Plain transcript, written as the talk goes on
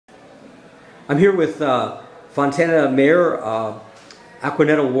I'm here with Fontana Mayor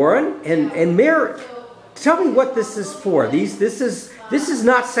Aquanetta Warren, and Mayor, tell me what this is for. This is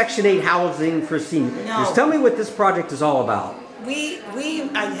not Section 8 housing for seniors. No. Tell me what this project is all about. We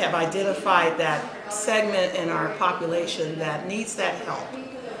have identified that segment in our population that needs that help.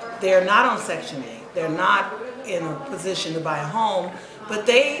 They're not on Section 8. They're not in a position to buy a home, but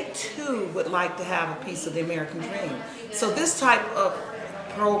they too would like to have a piece of the American dream. So this type of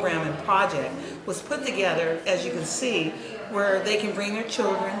program and project was put together, as you can see, where they can bring their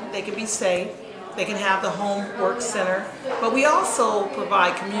children, they can be safe, they can have the home work center, but we also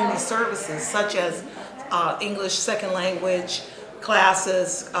provide community services such as English second language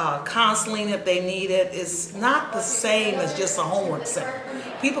classes, counseling if they need it. It's not the same as just a homework center.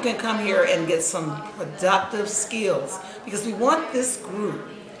 People can come here and get some productive skills because we want this group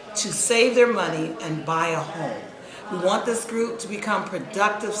to save their money and buy a home. We want this group to become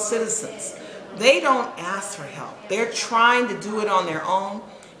productive citizens. They don't ask for help. They're trying to do it on their own,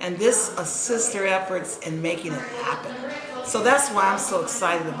 and this assists their efforts in making it happen. So that's why I'm so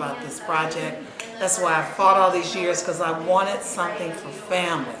excited about this project. That's why I fought all these years, because I wanted something for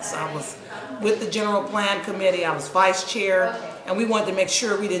families. I was with the General Plan Committee, I was vice chair, and we wanted to make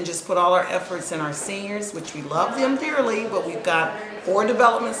sure we didn't just put all our efforts in our seniors, which we love them dearly, but we've got 4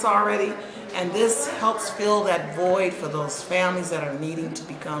 developments already, and this helps fill that void for those families that are needing to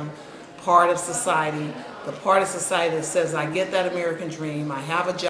become part of society, the part of society that says, I get that American dream, I have a job.